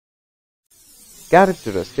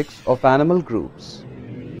Characteristics of animal groups.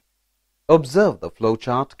 Observe the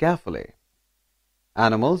flowchart carefully.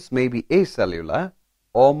 Animals may be acellular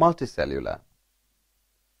or multicellular.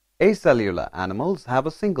 Acellular animals have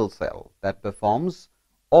a single cell that performs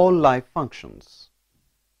all life functions.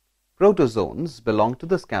 Protozoans belong to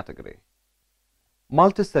this category.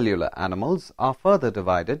 Multicellular animals are further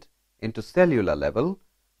divided into cellular level,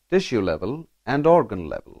 tissue level, and organ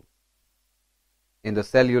level. In the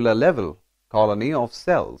cellular level, colony of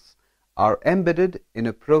cells are embedded in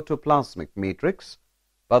a protoplasmic matrix,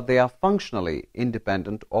 but they are functionally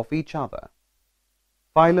independent of each other.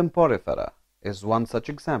 Phylum Porifera is one such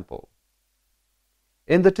example.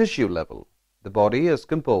 In the tissue level, the body is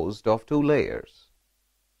composed of two layers,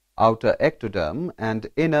 outer ectoderm and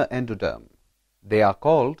inner endoderm. They are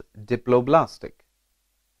called diploblastic.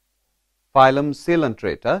 Phylum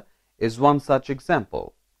Coelenterata is one such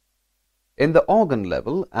example. In the organ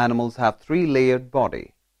level, animals have three-layered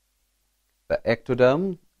body: the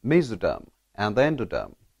ectoderm, mesoderm, and the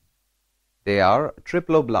endoderm. They are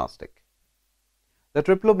triploblastic. The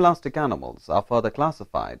triploblastic animals are further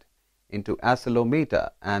classified into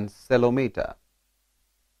Acylometa and Coelometa.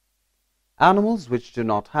 Animals which do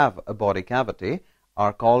not have a body cavity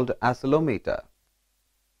are called Acylometa.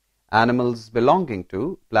 Animals belonging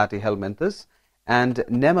to Platyhelminthes and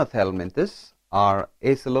Nemathelminthes are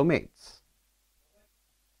Acoelomates.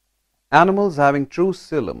 Animals having true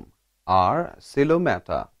coelom are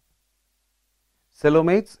Coelomata.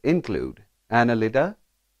 Coelomates include Annelida,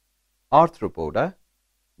 Arthropoda,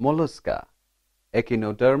 Mollusca,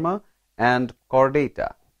 Echinoderma, and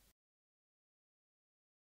Chordata.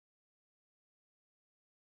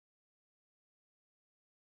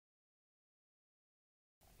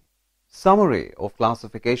 Summary of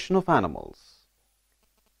classification of animals.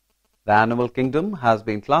 The animal kingdom has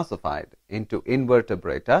been classified into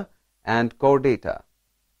Invertebrata and Chordata.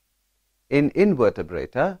 In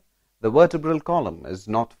Invertebrata, the vertebral column is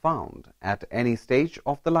not found at any stage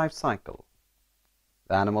of the life cycle.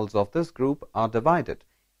 The animals of this group are divided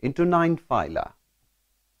into 9 phyla.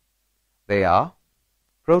 They are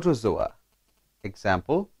Protozoa,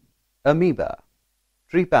 example, amoeba,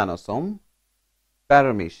 trypanosome,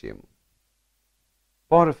 paramecium.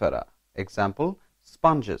 Porifera, example,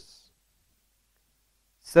 sponges.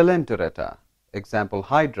 Coelenterata, example,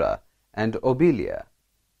 hydra and obelia.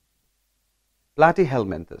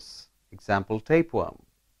 Platyhelminthes, example, tapeworm.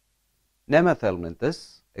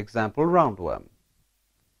 Nemathelminthes, example, roundworm.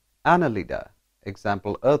 Annelida,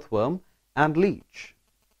 example, earthworm and leech.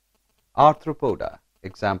 Arthropoda,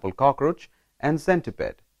 example, cockroach and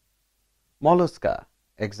centipede. Mollusca,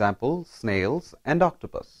 example, snails and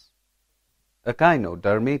octopus.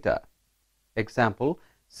 Echinodermata, example,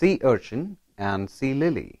 sea urchin and sea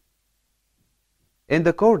lily. In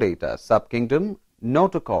the Chordata subkingdom,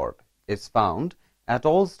 notochord is found at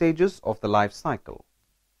all stages of the life cycle.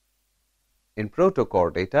 In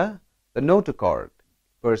Protochordata, the notochord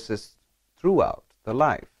persists throughout the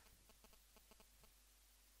life.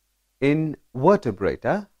 In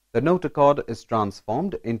Vertebrata, the notochord is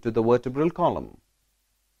transformed into the vertebral column.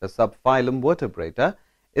 The subphylum Vertebrata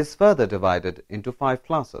is further divided into 5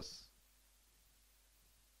 classes.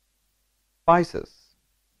 Pisces,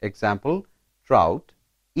 example, trout,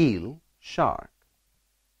 eel, shark.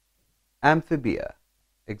 Amphibia,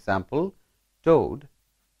 example, toad,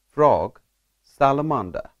 frog,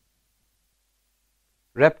 salamander.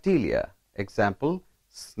 Reptilia, example,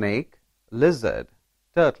 snake, lizard,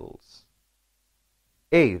 turtles.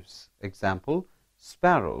 Aves, example,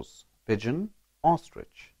 sparrows, pigeon,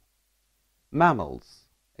 ostrich. Mammals,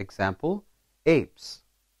 example, apes,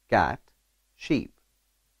 cat, sheep,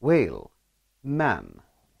 whale, man.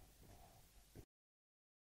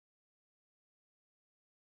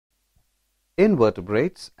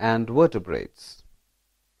 Invertebrates and vertebrates.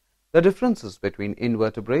 The differences between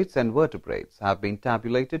invertebrates and vertebrates have been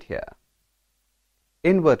tabulated here.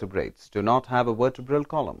 Invertebrates do not have a vertebral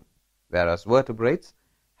column, whereas vertebrates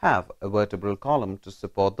have a vertebral column to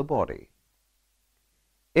support the body.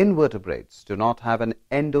 Invertebrates do not have an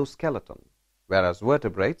endoskeleton, whereas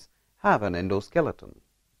vertebrates have an endoskeleton.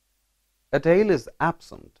 A tail is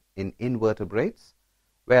absent in invertebrates,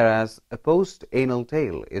 whereas a post-anal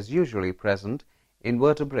tail is usually present in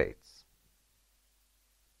vertebrates.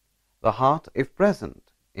 The heart, if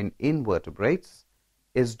present in invertebrates,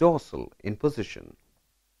 is dorsal in position.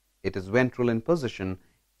 It is ventral in position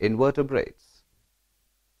in vertebrates.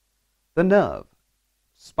 The nerve,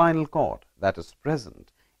 spinal cord, that is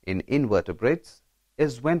present in invertebrates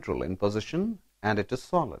is ventral in position and it is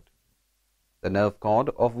solid. The nerve cord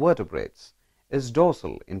of vertebrates is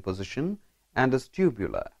dorsal in position and is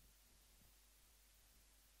tubular.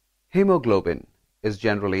 Hemoglobin is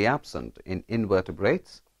generally absent in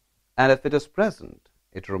invertebrates, and if it is present,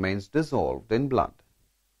 it remains dissolved in blood.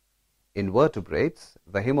 In vertebrates,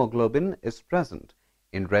 the hemoglobin is present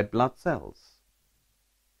in red blood cells.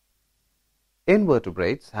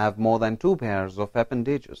 Invertebrates have more than 2 pairs of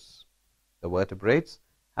appendages. The vertebrates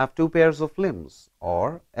have 2 pairs of limbs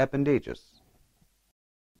or appendages.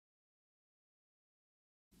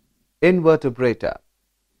 Invertebrata.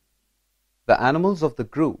 The animals of the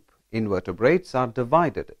group Invertebrates are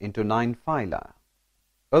divided into 9 phyla.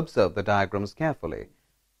 Observe the diagrams carefully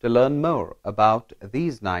to learn more about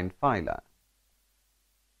these 9 phyla.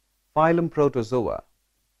 Phylum Protozoa.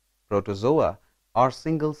 Protozoa are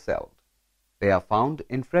single-celled. They are found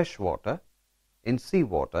in fresh water, in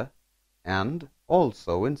seawater, and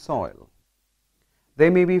also in soil. They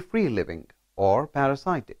may be free-living or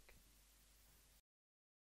parasitic.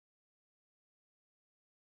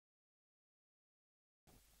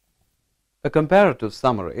 A comparative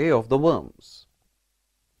summary of the worms.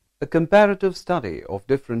 A comparative study of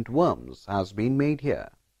different worms has been made here.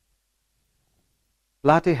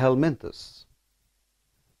 Platyhelminthes.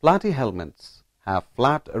 Platyhelminthes have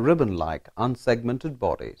flat ribbon-like unsegmented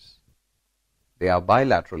bodies. They are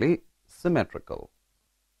bilaterally symmetrical.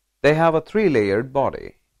 They have a 3-layered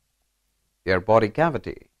body. Their body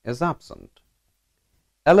cavity is absent.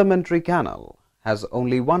 Alimentary canal has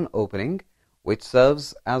only one opening, which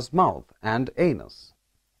serves as mouth and anus.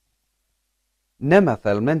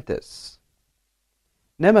 Nemathelminthes.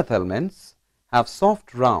 Nemathelminths have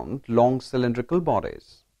soft, round, long cylindrical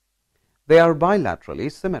bodies. They are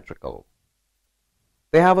bilaterally symmetrical.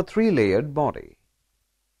 They have a 3-layered body.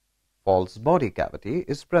 False body cavity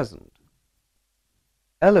is present.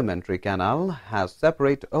 Alimentary canal has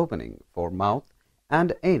separate opening for mouth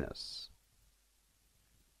and anus.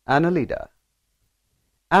 Annelida.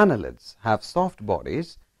 Annelids have soft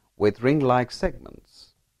bodies with ring-like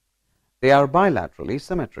segments. They are bilaterally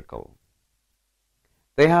symmetrical.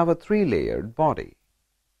 They have a 3-layered body.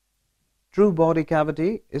 True body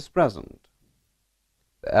cavity is present.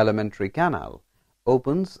 The alimentary canal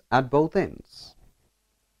opens at both ends.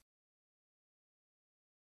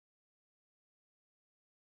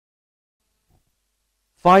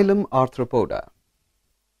 Phylum Arthropoda.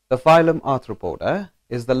 The Phylum Arthropoda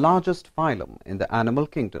is the largest phylum in the animal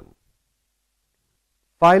kingdom.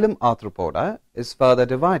 Phylum Arthropoda is further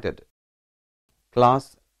divided.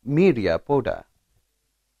 Class Myriapoda,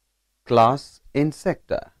 Class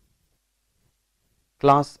Insecta,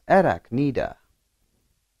 Class Arachnida.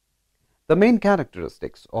 The main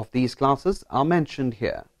characteristics of these classes are mentioned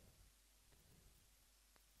here.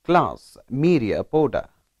 Class Myriapoda.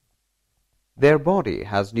 Their body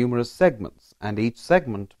has numerous segments and each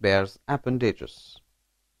segment bears appendages.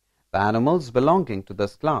 The animals belonging to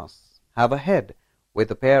this class have a head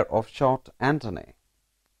with a pair of short antennae.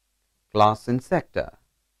 Class Insecta.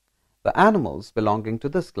 The animals belonging to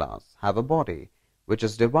this class have a body which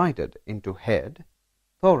is divided into head,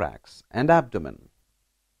 thorax, and abdomen.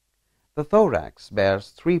 The thorax bears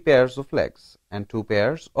 3 pairs of legs and 2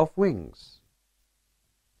 pairs of wings.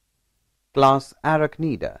 Class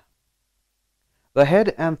Arachnida. The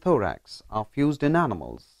head and thorax are fused in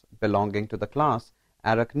animals belonging to the class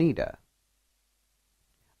Arachnida.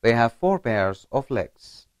 They have 4 pairs of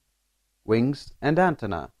legs. Wings and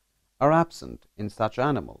antennae are absent in such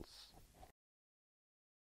animals.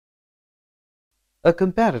 A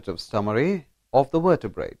comparative summary of the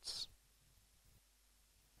vertebrates.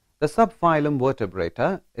 The subphylum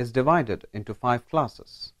Vertebrata is divided into 5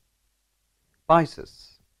 classes: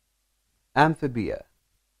 Pisces, Amphibia,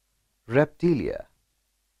 Reptilia,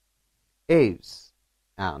 Aves,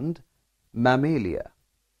 and Mammalia.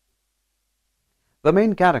 The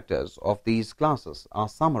main characters of these classes are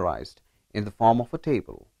summarized in the form of a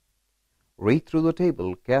table. Read through the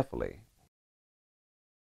table carefully.